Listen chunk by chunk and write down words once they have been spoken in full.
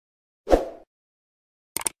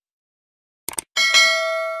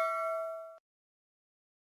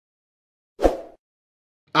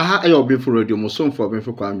Aha ayo be for radio mo so for be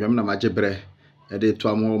for kwa ndwam na magebre e de to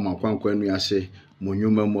amo mankwankwa anu ase mo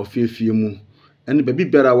nyuma mo fiefie mu ene ba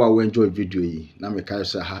bibera wa enjoy video yi na me kai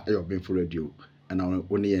say ha ayo be for radio na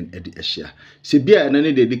woni yen e de ehia se bia ene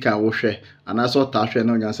ne de dika wo hwe ana so ta hwe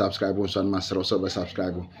na onya subscribe so na masero so be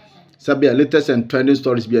subscribe sabia latest and trending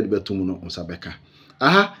stories bia de betum no nsabeka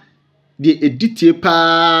aha de editie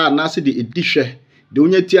pa na se de edihwe de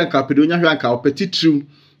onya tie anka pe de onya hwe anka opeti trim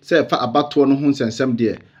se fa abato no ho nsensem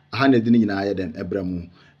de aha na de ni nyina aye den ebramu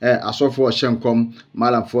asofo hyenkom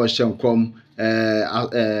malamfo hyenkom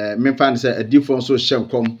memfa se adifo so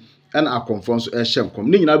hyenkom na akonfo so hyenkom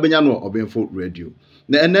ni nyina benya no obenfo radio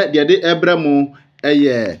na ene de ebramu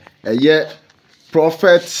eye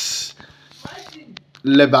prophet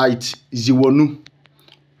Levite ziwonu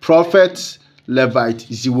prophet Levite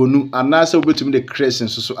ziwonu anasa obetumi de Chris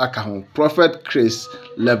nso aka ho prophet Chris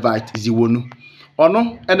Levite ziwonu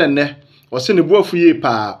ono enene ose ne buafu ye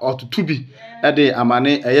pa otutu bi de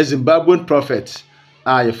amane eye Zimbabwean prophet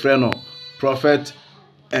ye freno prophet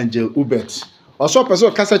Angel Ubet oso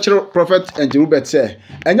person kasa kire prophet Angel Ubet say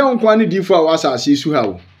enya wonkwa ne difo a wasa asisu ha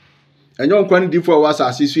wo enya wonkwa ne difo a wasa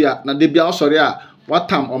asisu ya na de bia osore a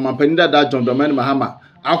watam omampani da John Domain Mahama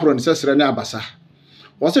ahoro ne sesere ne abasa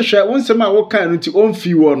wo se hwe wonsem a wo kan no ti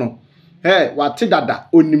onfi wo no wate dada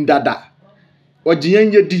onim dada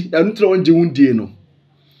ogiyenye di enu tra onje wundie no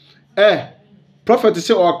prophet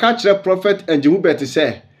say o ka kire prophet Angel Ubet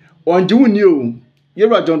say onje wunni o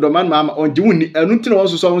yewra John Domain Mahama onje wunni enu tra won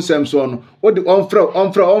so wonsem so no wo de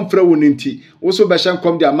onfra wo ninti wo so be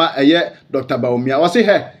hyenkom de ama eye Dr. Bawumia wo se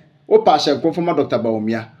wo pa hyenkom foma Dr.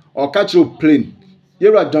 Bawumia o ka kire plain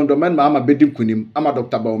yewra John Domain Mahama bedim kunim ama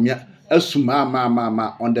Dr. Bawumia asuma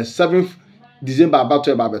ma on the 7th December about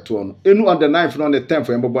to beto no enu on the 9th no on the 10th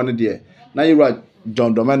for embobo no de na yewra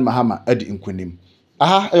John Domain Mahama adi nkunim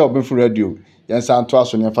aha ayo benfu radio yensa anto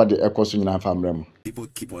aso ne fa de ekoso nyina famrem. People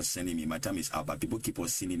keep on sending me, my time is up, but people keep on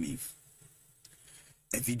sending me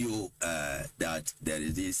a video that there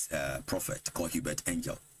is this prophet called Hubert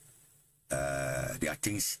Angel. There are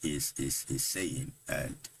things is saying,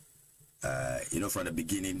 and from the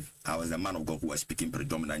beginning, I was a man of God who was speaking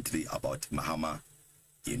predominantly about Mahama.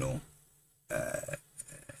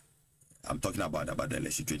 I'm talking about the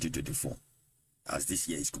election 2024, as this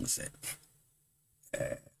year is concerned.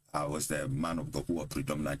 I was the man of God who was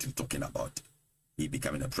predominantly talking about he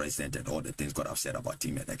becoming a president and all the things God have said about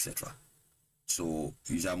him and etc. So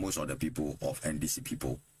usually most of the people of NDC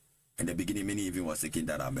people in the beginning, many even was thinking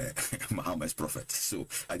that I'm a Mahama's prophet. So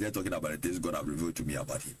I just talking about the things God have revealed to me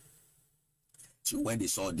about him. So when they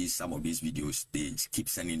saw some of these videos, they keep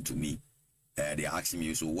sending to me. They asking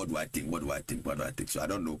me, so what do I think? What do I think? What do I think? So I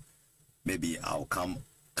don't know. Maybe I'll come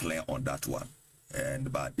clear on that one.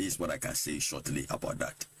 But this is what I can say shortly about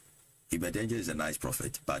that. Hubert Angel is a nice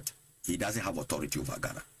prophet, but he doesn't have authority over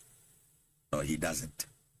Ghana. No, he doesn't.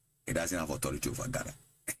 He doesn't have authority over Ghana.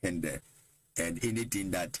 And anything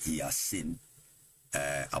that he has seen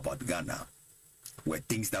about Ghana were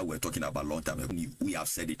things that we're talking about a long time ago. We have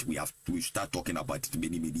said it. We start talking about it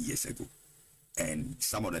many years ago. And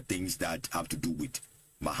some of the things that have to do with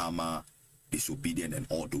Mahama, disobedience, and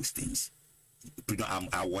all those things.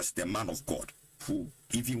 I was the man of God who,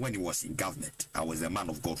 even when he was in government, I was the man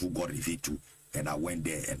of God who got revealed to, and I went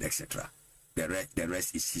there and etc. The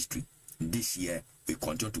rest is history. This year, we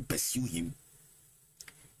continue to pursue him,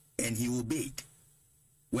 and he obeyed.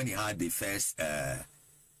 When he had the first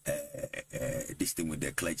this thing with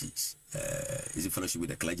the clergies, is it fellowship with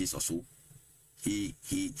the clergies or so? He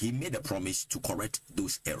made a promise to correct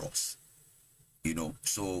those errors.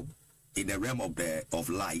 So in the realm of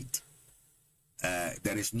light,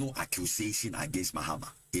 there is no accusation against Mahama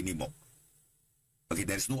anymore. Okay,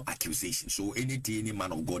 there is no accusation. So anything any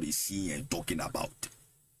man of God is seeing and talking about,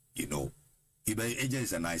 Hubert Angel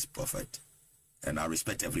is a nice prophet, and I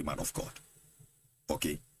respect every man of God.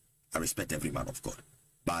 Okay, I respect every man of God.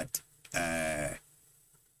 But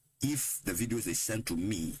if the videos they send to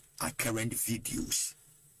me are current videos,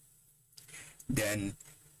 then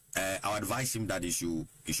I would advise him that he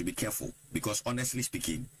should be careful, because honestly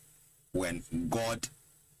speaking, when God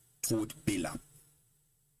told Balaam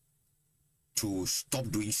to stop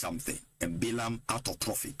doing something, and Balaam, out of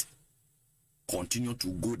profit, continued to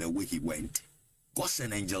go the way he went, God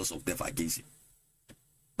sent angels of death against him.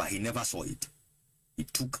 But he never saw it. He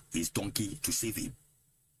took his donkey to save him.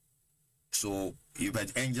 So,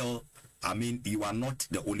 Hubert Angel, you are not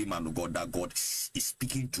the only man of God that God is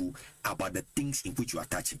speaking to about the things in which you are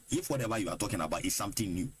touching. If whatever you are talking about is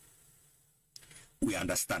something new, we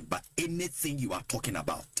understand. But anything you are talking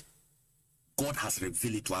about, God has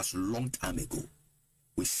revealed it to us long time ago.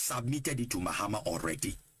 We submitted it to Mahama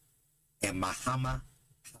already. And Mahama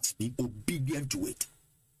has been obedient to it.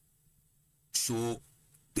 So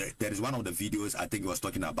there is one of the videos I think he was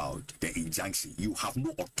talking about the injunction. You have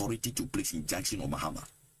no authority to place injunction on Mahama.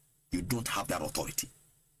 You don't have that authority.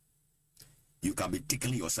 You can be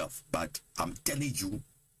tickling yourself, but I'm telling you,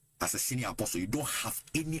 as a senior apostle, you don't have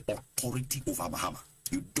any authority over Mahama.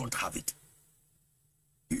 You don't have it.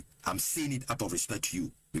 I'm saying it out of respect to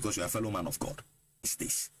you because you're a fellow man of God. It's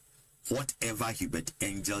this. Whatever Hubert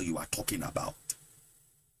Angel you are talking about,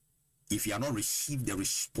 if you are not received the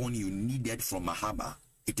response you needed from Mahama,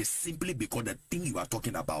 it is simply because the thing you are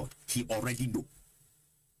talking about, he already know.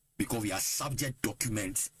 Because we have subject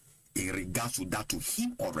documents in regards to that to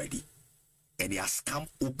him already. And he has come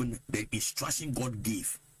open the instruction God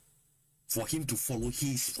gave for him to follow.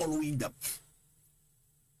 He is following them.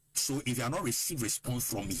 So if you are not receiving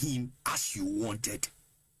response from him as you wanted,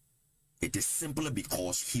 it is simply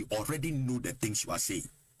because he already know the things you are saying.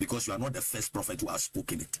 Because you are not the first prophet who has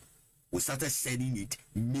spoken it. We started saying it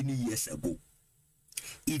many years ago.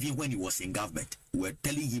 Even when he was in government, we were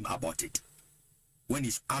telling him about it. When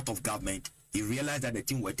he's out of government, he realized that the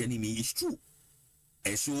thing we're telling me is true.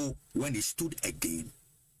 And so when he stood again,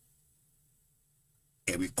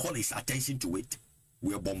 and we call his attention to it,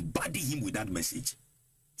 we are bombarding him with that message.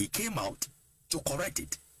 He came out to correct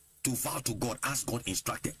it, to vow to God as God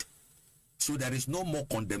instructed. So there is no more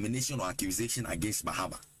condemnation or accusation against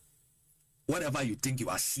Mahama. Whatever you think you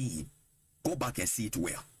are seeing, go back and see it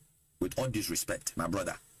well. With all disrespect, my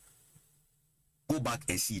brother, go back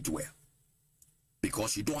and see it well.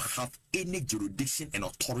 Because you don't have any jurisdiction and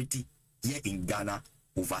authority here in Ghana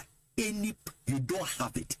over any, you don't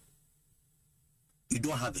have it. You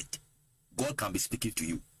don't have it. God can be speaking to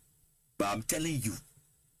you. But I'm telling you,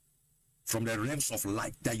 from the realms of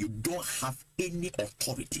light, that you don't have any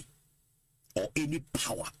authority or any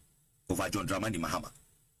power over John Dramani Mahama.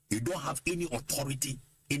 You don't have any authority,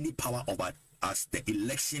 any power over as the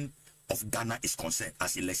election of Ghana is concerned,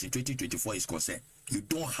 as election 2024 is concerned. You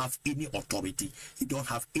don't have any authority. You don't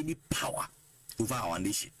have any power over our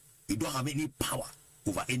nation. You don't have any power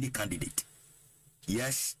over any candidate.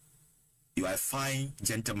 Yes, you are a fine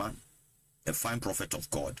gentleman, a fine prophet of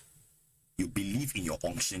God. You believe in your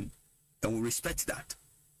unction, and we respect that.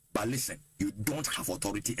 But listen, you don't have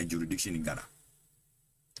authority and jurisdiction in Ghana.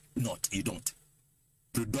 You don't.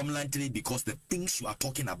 Predominantly because the things you are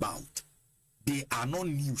talking about, they are not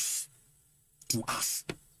news to us.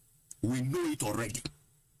 We know it already.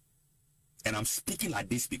 And I'm speaking like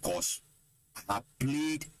this because I have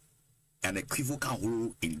played an equivocal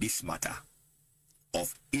role in this matter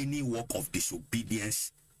of any work of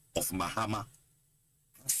disobedience of Mahama,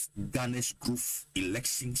 Ghana's growth,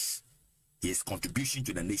 elections, his contribution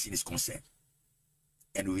to the nation is concerned.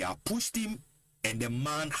 And we have pushed him, and the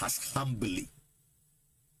man has humbly,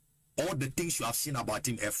 all the things you have seen about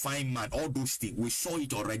him, a fine man, all those things, we saw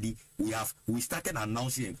it already. We started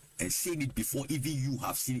announcing and saying it before even you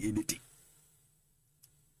have seen anything.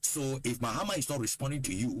 So if Mahama is not responding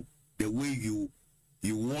to you the way you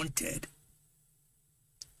wanted,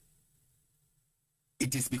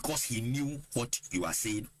 it is because he knew what you are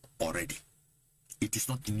saying already. It is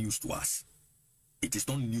not news to us. It is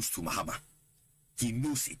not news to Mahama. He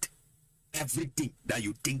knows it. Everything that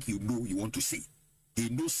you think you know you want to say, he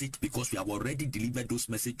knows it because we have already delivered those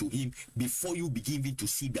messages to him before you begin to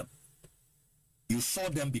see them. You saw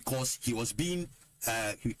them because he was being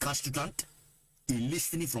recalcitrant in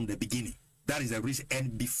listening from the beginning. That is the reason.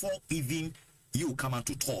 And before even you come out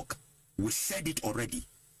to talk, we said it already,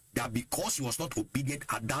 that because he was not obedient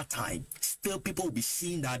at that time, still people will be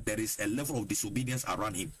seeing that there is a level of disobedience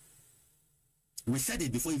around him. We said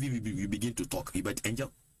it before even we begin to talk, Hubert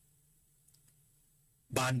Angel.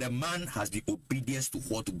 But the man has been obedient to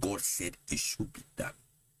what God said it should be done.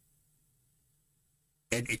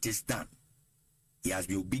 And it is done. He has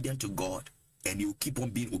been obedient to God, and he will keep on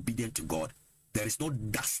being obedient to God. There is no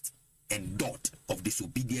dust and dot of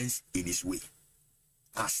disobedience in his way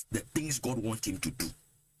as the things God wants him to do.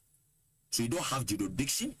 So you don't have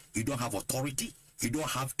jurisdiction, you don't have authority, you don't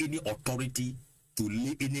have any authority to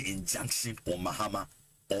lay any injunction on Mahama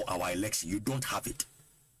or our election. You don't have it.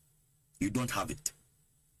 You don't have it.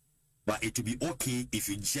 But it will be okay if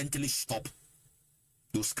you gently stop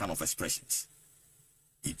those kind of expressions.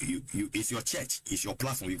 It's your church, it's your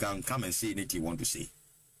platform. You can come and say anything you want to say.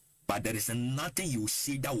 But there is nothing you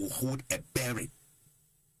say that will hold a bearing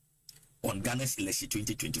on Ghana's election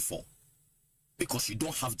 2024. Because you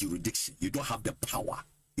don't have jurisdiction, you don't have the power,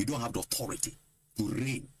 you don't have the authority to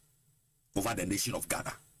reign over the nation of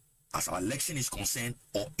Ghana as our election is concerned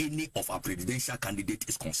or any of our presidential candidate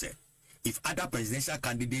is concerned. If other presidential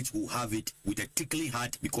candidates who have it with a tickling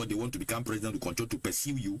heart because they want to become president, to continue to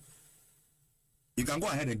pursue you, you can go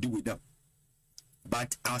ahead and deal with them.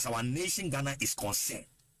 But as our nation, Ghana, is concerned,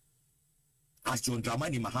 as John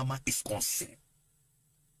Dramani Mahama is concerned,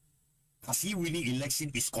 as he winning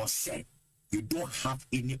election is concerned, you don't have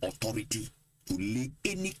any authority to lay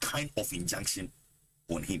any kind of injunction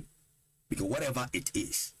on him. Because whatever it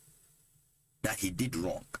is that he did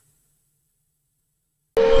wrong,